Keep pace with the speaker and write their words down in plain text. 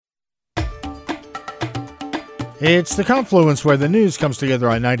It's the Confluence where the news comes together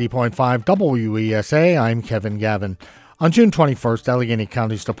on 90.5 WESA. I'm Kevin Gavin. On June 21st, Allegheny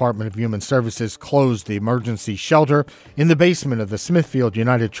County's Department of Human Services closed the emergency shelter in the basement of the Smithfield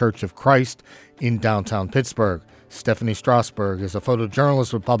United Church of Christ in downtown Pittsburgh. Stephanie Strasberg is a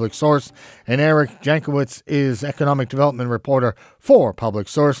photojournalist with Public Source, and Eric Jankowitz is economic development reporter for Public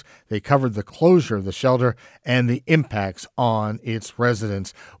Source. They covered the closure of the shelter and the impacts on its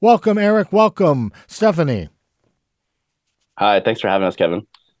residents. Welcome, Eric. Welcome, Stephanie. Hi, thanks for having us, Kevin.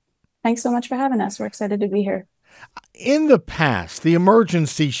 Thanks so much for having us. We're excited to be here. In the past, the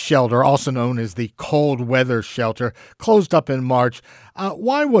emergency shelter, also known as the cold weather shelter, closed up in March.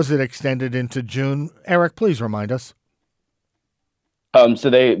 Why was it extended into June? Eric, please remind us. So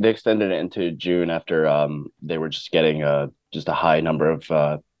they extended it into June after they were just getting just a high number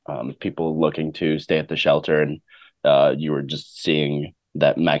of people looking to stay at the shelter, and you were just seeing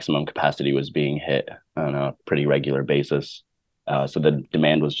that maximum capacity was being hit on a pretty regular basis. So the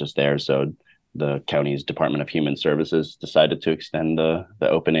demand was just there. So the county's Department of Human Services decided to extend the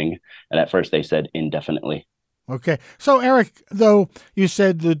opening. And at first they said indefinitely. Okay. So, Eric, though, you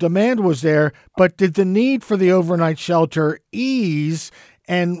said the demand was there, but did the need for the overnight shelter ease?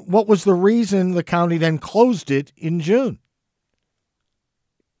 And what was the reason the county then closed it in June?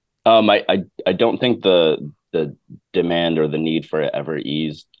 I don't think the demand or the need for it ever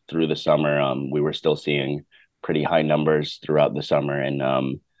eased through the summer. We were still seeing pretty high numbers throughout the summer,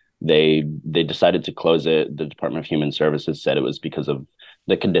 and they decided to close it. The Department of Human Services said it was because of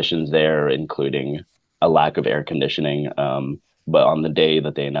the conditions there, including a lack of air conditioning. But on the day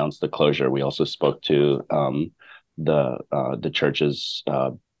that they announced the closure, we also spoke to the church's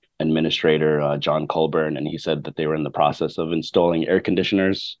administrator, John Colburn, and he said that they were in the process of installing air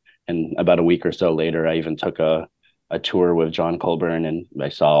conditioners. And about a week or so later, I even took a tour with John Colburn, and I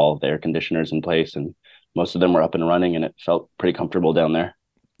saw all the air conditioners in place, and most of them were up and running, and it felt pretty comfortable down there.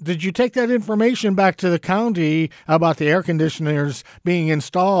 Did you take that information back to the county about the air conditioners being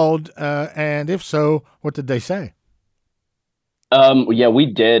installed? And if so, what did they say? Yeah, we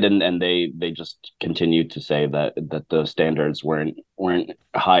did, and they just continued to say that the standards weren't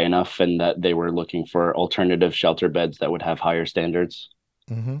high enough, and that they were looking for alternative shelter beds that would have higher standards.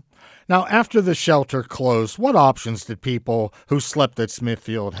 Mm-hmm. Now, after the shelter closed, what options did people who slept at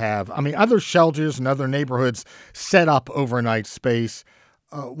Smithfield have? I mean, other shelters and other neighborhoods set up overnight space.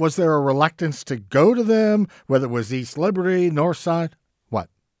 Was there a reluctance to go to them, whether it was East Liberty, North Side? What?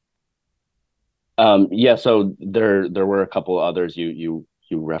 Yeah, so there were a couple others. You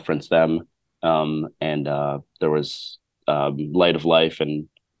referenced them, and there was Light of Life, and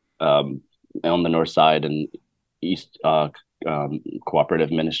on the North Side, and East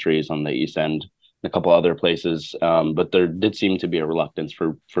Cooperative Ministries on the East End, and a couple other places. But there did seem to be a reluctance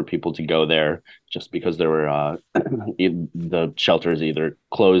for people to go there, just because there were the shelters either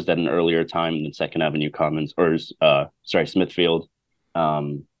closed at an earlier time than Second Avenue Commons, or Smithfield.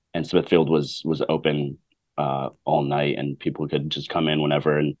 And Smithfield was open all night, and people could just come in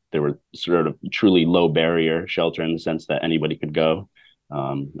whenever, and they were sort of truly low barrier shelter in the sense that anybody could go.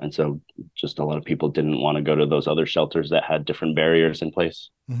 And so just a lot of people didn't want to go to those other shelters that had different barriers in place.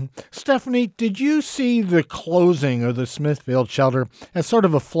 Mm-hmm. Stephanie, did you see the closing of the Smithfield shelter as sort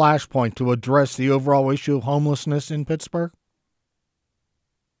of a flashpoint to address the overall issue of homelessness in Pittsburgh?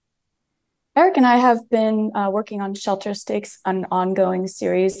 Eric and I have been working on Shelter Stakes, an ongoing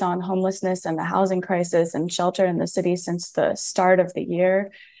series on homelessness and the housing crisis and shelter in the city since the start of the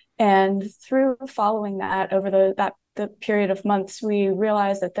year. And through following that over the period of months, we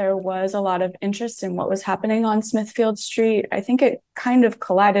realized that there was a lot of interest in what was happening on Smithfield Street. I think it kind of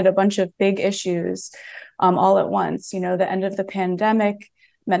collided a bunch of big issues all at once. You know, the end of the pandemic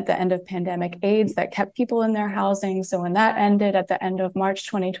meant the end of pandemic aids that kept people in their housing. So when that ended at the end of March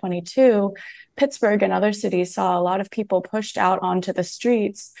 2022, Pittsburgh and other cities saw a lot of people pushed out onto the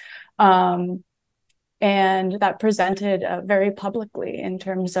streets. And that presented very publicly in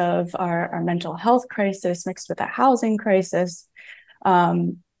terms of our mental health crisis mixed with a housing crisis. All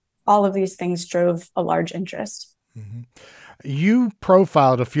of these things drove a large interest. Mm-hmm. You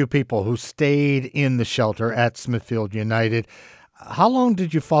profiled a few people who stayed in the shelter at Smithfield United. How long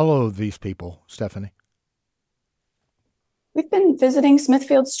did you follow these people, Stephanie? We've been visiting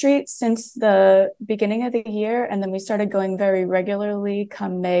Smithfield Street since the beginning of the year, and then we started going very regularly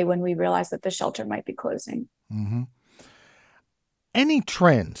come May when we realized that the shelter might be closing. Mm-hmm. Any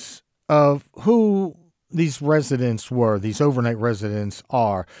trends of who these residents were, these overnight residents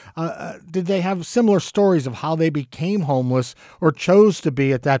are? Did they have similar stories of how they became homeless or chose to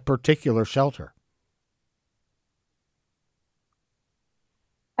be at that particular shelter?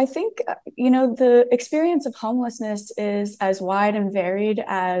 I think, the experience of homelessness is as wide and varied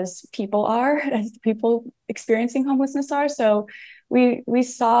as people are, as the people experiencing homelessness are. So we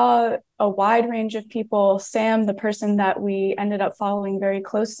saw a wide range of people. Sam, the person that we ended up following very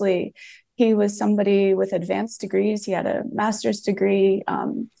closely, he was somebody with advanced degrees. He had a master's degree,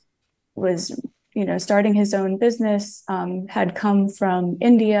 was starting his own business, had come from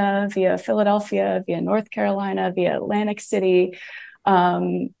India via Philadelphia, via North Carolina, via Atlantic City.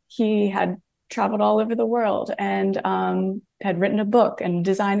 He had traveled all over the world and had written a book and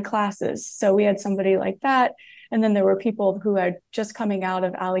designed classes. So we had somebody like that. And then there were people who are just coming out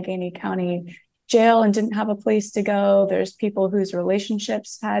of Allegheny County jail and didn't have a place to go. There's people whose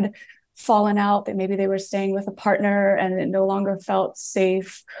relationships had fallen out, that maybe they were staying with a partner and it no longer felt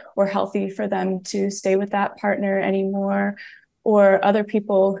safe or healthy for them to stay with that partner anymore, or other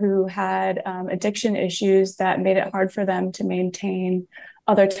people who had addiction issues that made it hard for them to maintain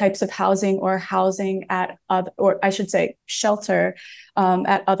other types of housing or housing at other, or I should say shelter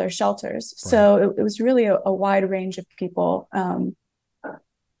at other shelters. Right. So it was really a wide range of people.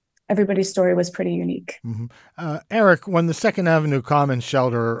 Everybody's story was pretty unique. Mm-hmm. Eric, when the Second Avenue Commons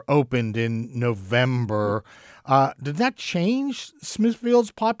shelter opened in November, did that change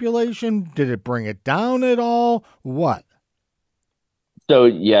Smithfield's population? Did it bring it down at all? What? So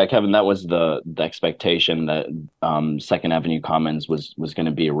yeah, Kevin, that was the expectation that Second Avenue Commons was going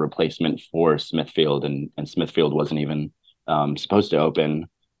to be a replacement for Smithfield, and Smithfield wasn't even supposed to open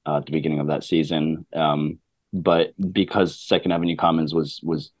at the beginning of that season. But because Second Avenue Commons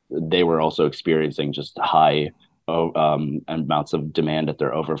was they were also experiencing just high amounts of demand at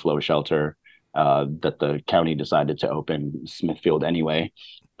their overflow shelter, that the county decided to open Smithfield anyway,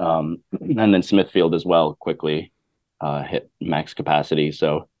 and then Smithfield as well quickly hit max capacity.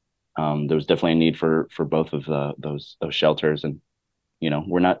 So there was definitely a need for both of those shelters, and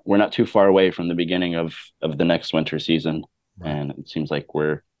we're not too far away from the beginning of the next winter season, right. And it seems like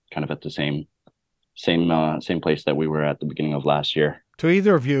we're kind of at the same place that we were at the beginning of last year. To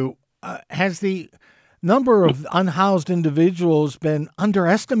either of you, has the number of unhoused individuals been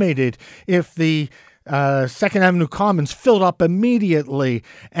underestimated? If the Second Avenue Commons filled up immediately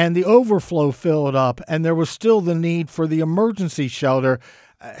and the overflow filled up and there was still the need for the emergency shelter,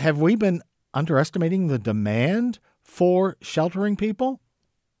 have we been underestimating the demand for sheltering people?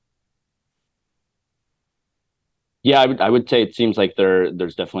 Yeah, I would say it seems like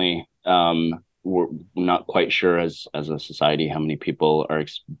there's definitely we're not quite sure as a society how many people are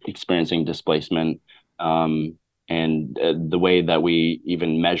experiencing displacement, and the way that we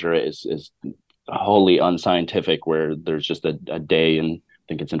even measure it is wholly unscientific, where there's just a day, and I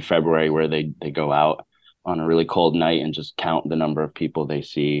think it's in February, where they go out on a really cold night and just count the number of people they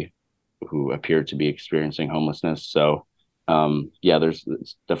see who appear to be experiencing homelessness. So yeah, it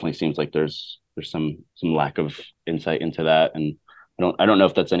definitely seems like there's some lack of insight into that, and I don't know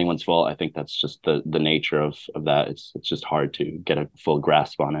if that's anyone's fault. I think that's just the nature of that. It's just hard to get a full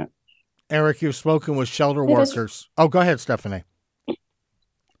grasp on it. Eric, you've spoken with shelter workers. Oh, go ahead, Stephanie.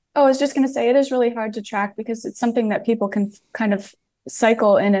 Oh, I was just going to say, it is really hard to track because it's something that people can kind of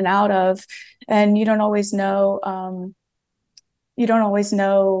cycle in and out of, and you don't always know.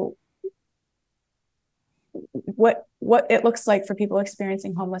 What it looks like for people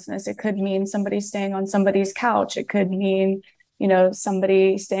experiencing homelessness. It could mean somebody staying on somebody's couch. It could mean,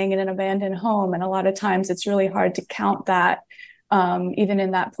 somebody staying in an abandoned home. And a lot of times it's really hard to count that, even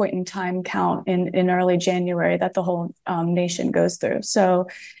in that point in time count in early January that the whole nation goes through. So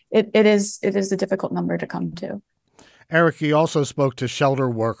it is a difficult number to come to. Eric, you also spoke to shelter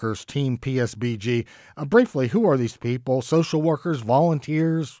workers, Team PSBG. Briefly, who are these people? Social workers,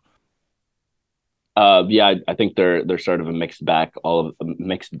 volunteers? Yeah, I think they're sort of a mixed bag, all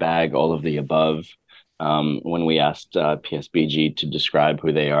of the above. When we asked PSBG to describe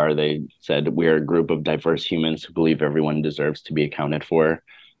who they are, they said, "We're a group of diverse humans who believe everyone deserves to be accounted for."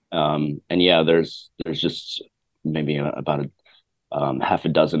 And yeah, there's just maybe about half a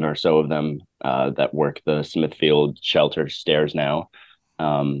dozen or so of them that work the Smithfield Shelter stairs now,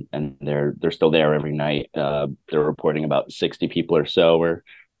 and they're still there every night. They're reporting about 60 people or so are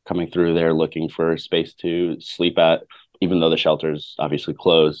coming through there looking for a space to sleep at, even though the shelter's obviously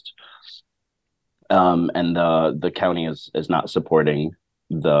closed. And the county is not supporting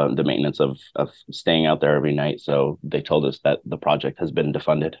the maintenance of staying out there every night. So they told us that the project has been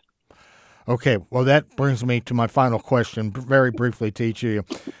defunded. Okay, well, that brings me to my final question, very briefly to each of you.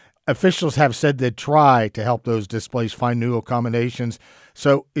 Officials have said they'd try to help those displaced find new accommodations.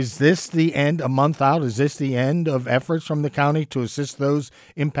 So is this the end, a month out? Is this the end of efforts from the county to assist those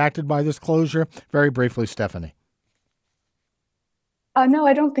impacted by this closure? Very briefly, Stephanie. No,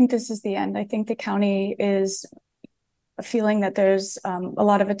 I don't think this is the end. I think the county is feeling that there's a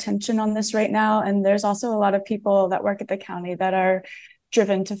lot of attention on this right now. And there's also a lot of people that work at the county that are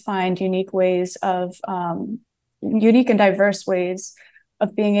driven to find unique and diverse ways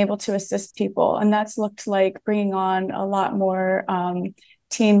of being able to assist people. And that's looked like bringing on a lot more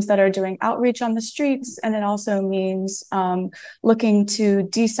teams that are doing outreach on the streets. And it also means looking to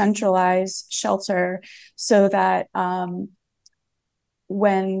decentralize shelter so that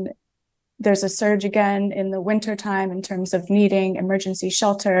when there's a surge again in the wintertime in terms of needing emergency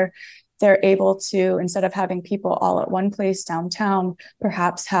shelter, they're able to, instead of having people all at one place downtown,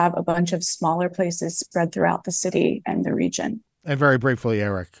 perhaps have a bunch of smaller places spread throughout the city and the region. And very briefly,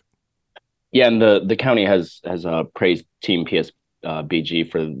 Eric. Yeah, and the county has praised Team PSBG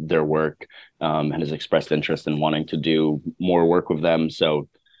for their work and has expressed interest in wanting to do more work with them. So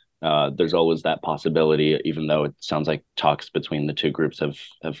there's always that possibility, even though it sounds like talks between the two groups have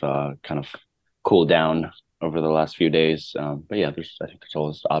kind of cooled down over the last few days. But yeah, I think there's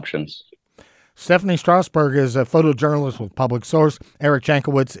always options. Stephanie Strasberg is a photojournalist with Public Source. Eric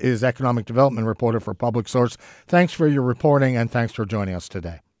Jankowicz is economic development reporter for Public Source. Thanks for your reporting and thanks for joining us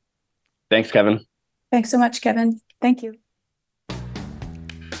today. Thanks, Kevin. Thanks so much, Kevin. Thank you.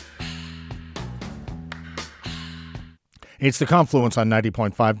 It's the Confluence on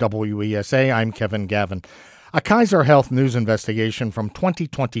 90.5 WESA. I'm Kevin Gavin. A Kaiser Health News investigation from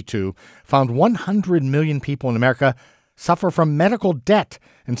 2022 found 100 million people in America suffer from medical debt,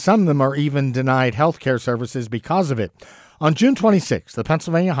 and some of them are even denied health care services because of it. On June 26, the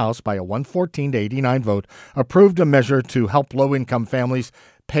Pennsylvania House, by a 114 to 89 vote, approved a measure to help low-income families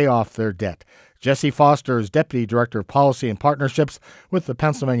pay off their debt. Jesse Foster is Deputy Director of Policy and Partnerships with the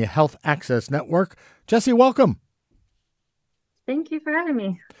Pennsylvania Health Access Network. Jesse, welcome. Thank you for having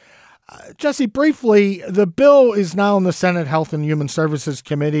me. Jesse, briefly, the bill is now in the Senate Health and Human Services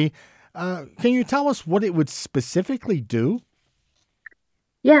Committee. Can you tell us what it would specifically do?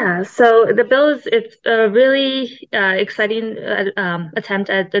 Yeah, so the bill it's a really exciting attempt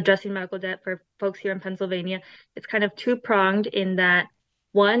at addressing medical debt for folks here in Pennsylvania. It's kind of two-pronged in that,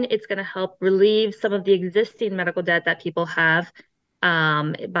 one, it's going to help relieve some of the existing medical debt that people have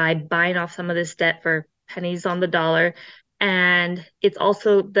by buying off some of this debt for pennies on the dollar. And it's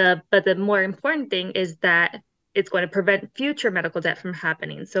also the more important thing is that it's going to prevent future medical debt from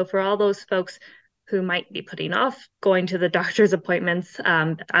happening. So for all those folks who might be putting off going to the doctor's appointments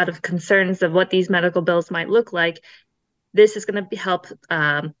out of concerns of what these medical bills might look like, this is going to help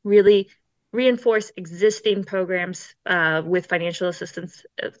really reinforce existing programs with financial assistance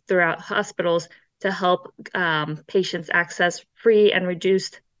throughout hospitals to help patients access free and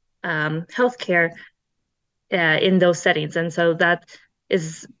reduced health care in those settings. And so that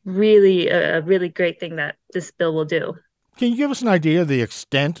is really a really great thing that this bill will do. Can you give us an idea of the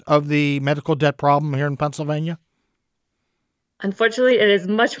extent of the medical debt problem here in Pennsylvania? Unfortunately, it is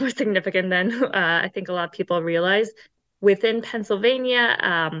much more significant than I think a lot of people realize. Within Pennsylvania,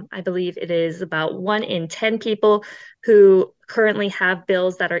 I believe it is about 1 in 10 people who currently have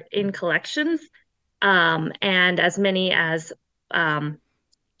bills that are in collections, and as many as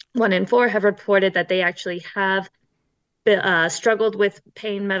 1 in 4 have reported that they actually have struggled with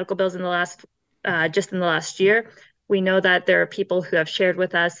paying medical bills in the last year. We know that there are people who have shared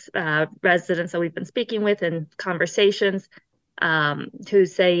with us, residents that we've been speaking with in conversations, who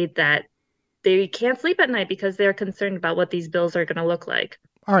say that they can't sleep at night because they're concerned about what these bills are going to look like.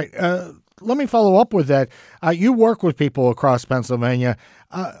 All right. Let me follow up with that. You work with people across Pennsylvania.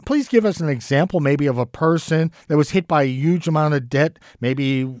 Please give us an example maybe of a person that was hit by a huge amount of debt.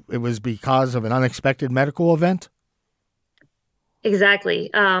 Maybe it was because of an unexpected medical event.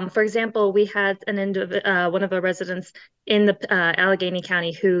 Exactly. For example, we had one of our residents in the Allegheny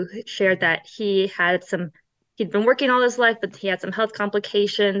County who shared that he'd been working all his life, but he had some health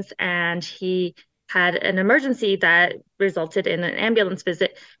complications and he had an emergency that resulted in an ambulance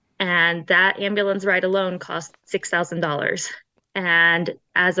visit. And that ambulance ride alone cost $6,000. And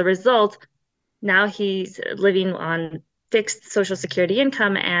as a result, now he's living on fixed Social Security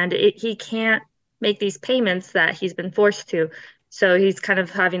income and he can't make these payments that he's been forced to. So he's kind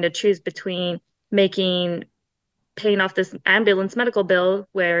of having to choose between paying off this ambulance medical bill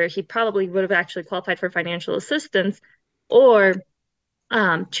where he probably would have actually qualified for financial assistance, or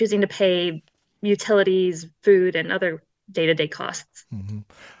choosing to pay utilities, food, and other day-to-day costs. Mm-hmm.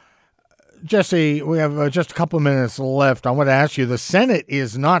 Jesse, we have just a couple of minutes left. I want to ask you, the Senate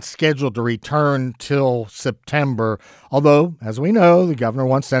is not scheduled to return till September, although, as we know, the governor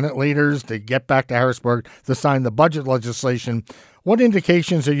wants Senate leaders to get back to Harrisburg to sign the budget legislation. What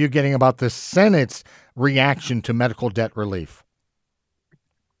indications are you getting about the Senate's reaction to medical debt relief?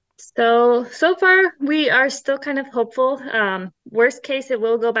 So far, we are still kind of hopeful. Worst case, it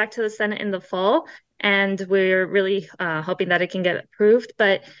will go back to the Senate in the fall, and we're really hoping that it can get approved.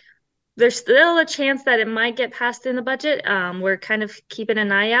 But there's still a chance that it might get passed in the budget. We're kind of keeping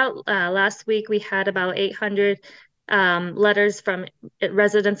an eye out. Last week, we had about 800 letters from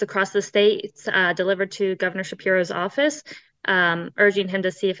residents across the state delivered to Governor Shapiro's office, urging him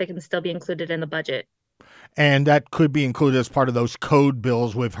to see if it can still be included in the budget. And that could be included as part of those code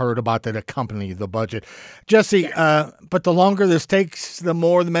bills we've heard about that accompany the budget. Jesse, but the longer this takes, the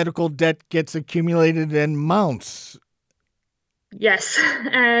more the medical debt gets accumulated and mounts. Yes,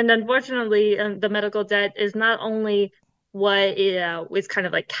 and unfortunately, the medical debt is not only what is kind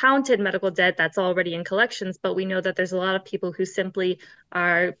of like counted medical debt that's already in collections, but we know that there's a lot of people who simply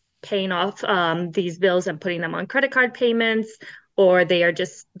are paying off these bills and putting them on credit card payments, or they are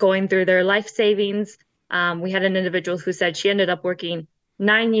just going through their life savings. We had an individual who said she ended up working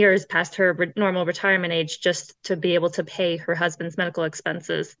 9 years past her normal retirement age just to be able to pay her husband's medical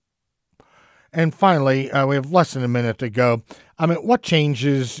expenses. And finally, we have less than a minute to go. I mean, what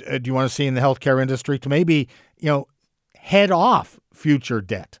changes do you want to see in the healthcare industry to maybe, head off future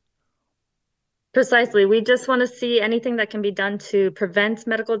debt? Precisely. We just want to see anything that can be done to prevent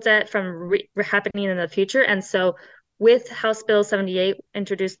medical debt from happening in the future. And so with House Bill 78,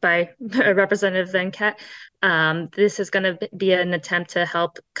 introduced by Representative Venkat, this is going to be an attempt to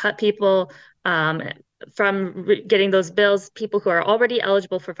help cut people from getting those bills, people who are already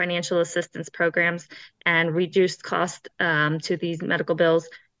eligible for financial assistance programs, and reduced cost to these medical bills.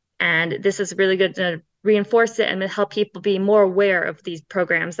 And this is really good to reinforce it and help people be more aware of these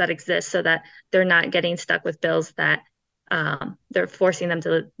programs that exist so that they're not getting stuck with bills that they're forcing them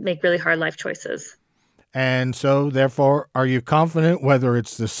to make really hard life choices. And so, therefore, are you confident, whether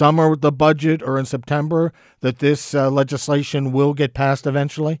it's the summer with the budget or in September, that this legislation will get passed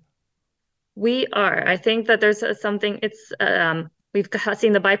eventually? We are. I think that there's something, we've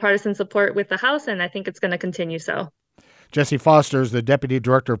seen the bipartisan support with the House, and I think it's going to continue so. Jessie Foster is the Deputy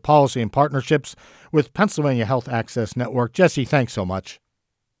Director of Policy and Partnerships with Pennsylvania Health Access Network. Jessie, thanks so much.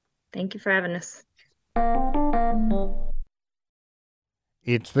 Thank you for having us.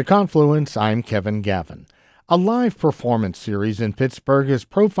 It's The Confluence. I'm Kevin Gavin. A live performance series in Pittsburgh is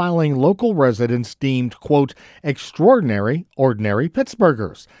profiling local residents deemed, quote, extraordinary, ordinary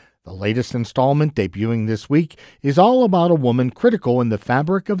Pittsburghers. The latest installment, debuting this week, is all about a woman critical in the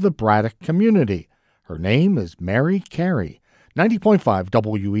fabric of the Braddock community. Her name is Mary Carey. 90.5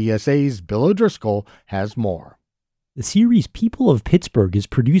 WESA's Bill O'Driscoll has more. The series People of Pittsburgh is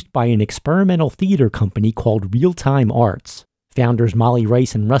produced by an experimental theater company called Real Time Arts. Founders Molly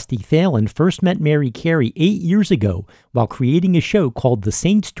Rice and Rusty Thalen first met Mary Carey 8 years ago while creating a show called The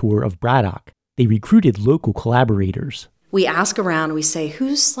Saints Tour of Braddock. They recruited local collaborators. We ask around, we say,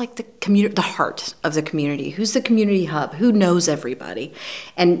 who's like the heart of the community? Who's the community hub? Who knows everybody?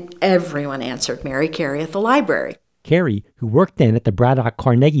 And everyone answered Mary Carey at the library. Carey, who worked then at the Braddock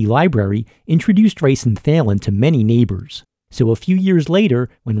Carnegie Library, introduced Rice and Thalen to many neighbors. So a few years later,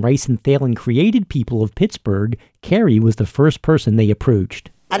 when Rice and Thalen created People of Pittsburgh, Carey was the first person they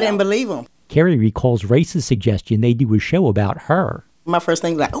approached. I didn't believe him. Carey recalls Rice's suggestion they do a show about her. My first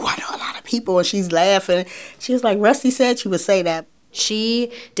thing was like, I know a lot of people, and she's laughing. She was like, Rusty said she would say that.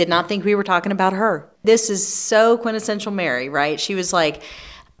 She did not think we were talking about her. This is so quintessential Mary, right? She was like,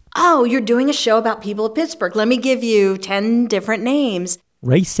 oh, you're doing a show about People of Pittsburgh. Let me give you 10 different names.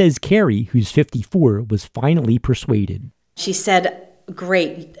 Rice says Carey, who's 54, was finally persuaded. She said,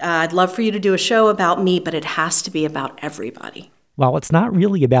 great, I'd love for you to do a show about me, but it has to be about everybody. While it's not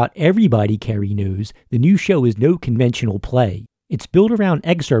really about everybody, Carey knows, the new show is no conventional play. It's built around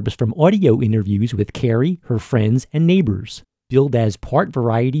excerpts from audio interviews with Carey, her friends, and neighbors. Billed as part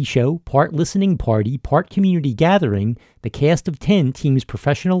variety show, part listening party, part community gathering, the cast of 10 teams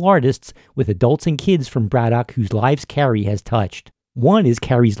professional artists with adults and kids from Braddock whose lives Carey has touched. One is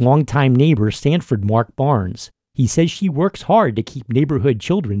Carey's longtime neighbor, Sanford Mark Barnes. He says she works hard to keep neighborhood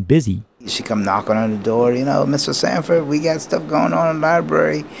children busy. She come knocking on the door, Mr. Sanford, we got stuff going on in the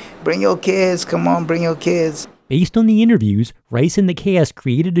library. Bring your kids, come on, bring your kids. Based on the interviews, Rice and the cast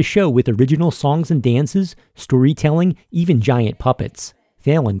created a show with original songs and dances, storytelling, even giant puppets.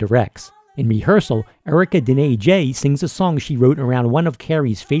 Thalen directs. In rehearsal, Erica Danae J sings a song she wrote around one of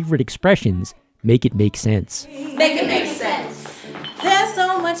Carey's favorite expressions, make it make sense. Make it make sense. There's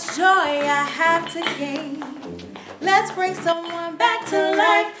so much joy I have to gain. Let's bring someone back to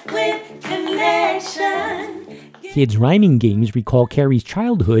life with connection. Kids' rhyming games recall Carey's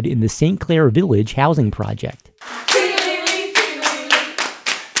childhood in the St. Clair Village housing project.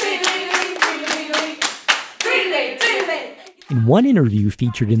 In one interview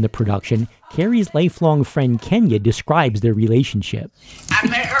featured in the production, Carey's lifelong friend Kenya describes their relationship. I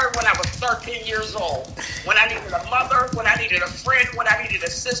met her when I was 13 years old. When I needed a mother, when I needed a friend, when I needed a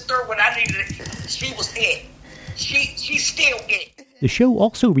sister, she was it. She's still it. The show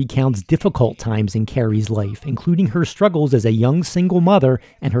also recounts difficult times in Carey's life, including her struggles as a young single mother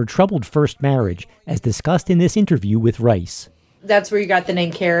and her troubled first marriage, as discussed in this interview with Rice. That's where you got the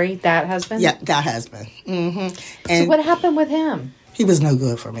name Carey, that husband? Yeah, that husband. Mm-hmm. And so what happened with him? He was no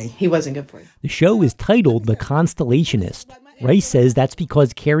good for me. He wasn't good for you. The show is titled The Constellationist. Rice says that's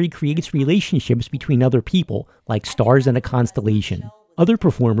because Carey creates relationships between other people, like stars in a constellation. Other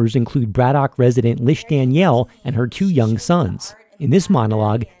performers include Braddock resident Lish Danielle and her 2 young sons. In this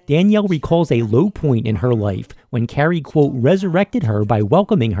monologue, Danielle recalls a low point in her life when Carey, quote, resurrected her by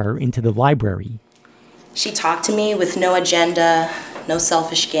welcoming her into the library. She talked to me with no agenda, no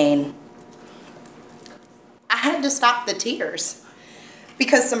selfish gain. I had to stop the tears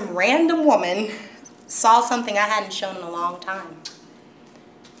because some random woman saw something I hadn't shown in a long time.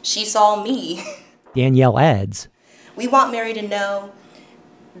 She saw me. Danielle adds, "We want Mary to know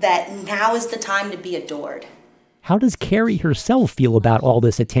that now is the time to be adored." How does Carey herself feel about all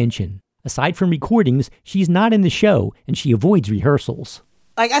this attention? Aside from recordings, she's not in the show and she avoids rehearsals.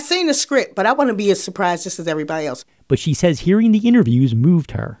 Like, I seen the script, but I want to be as surprised just as everybody else. But she says hearing the interviews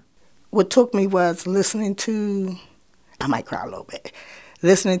moved her. What took me was listening to, I might cry a little bit,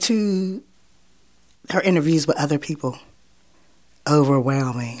 listening to her interviews with other people.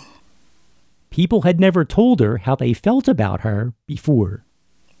 Overwhelming. People had never told her how they felt about her before.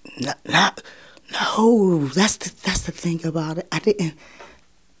 No, that's the thing about it.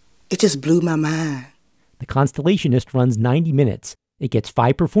 It just blew my mind. The Constellationist runs 90 minutes. It gets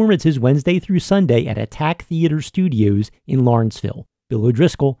 5 performances Wednesday through Sunday at Attack Theater Studios in Lawrenceville. Bill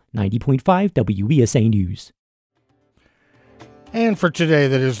O'Driscoll, 90.5 WESA News. And for today,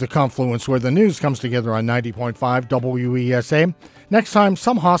 that is the Confluence, where the news comes together on 90.5 WESA. Next time,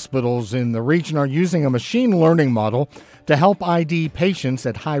 some hospitals in the region are using a machine learning model to help ID patients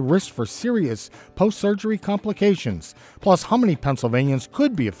at high risk for serious post-surgery complications. Plus, how many Pennsylvanians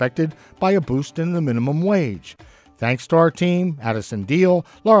could be affected by a boost in the minimum wage? Thanks to our team, Addison Deal,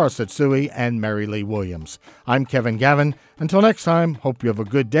 Laura Satsui, and Mary Lee Williams. I'm Kevin Gavin. Until next time, hope you have a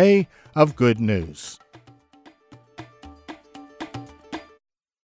good day of good news.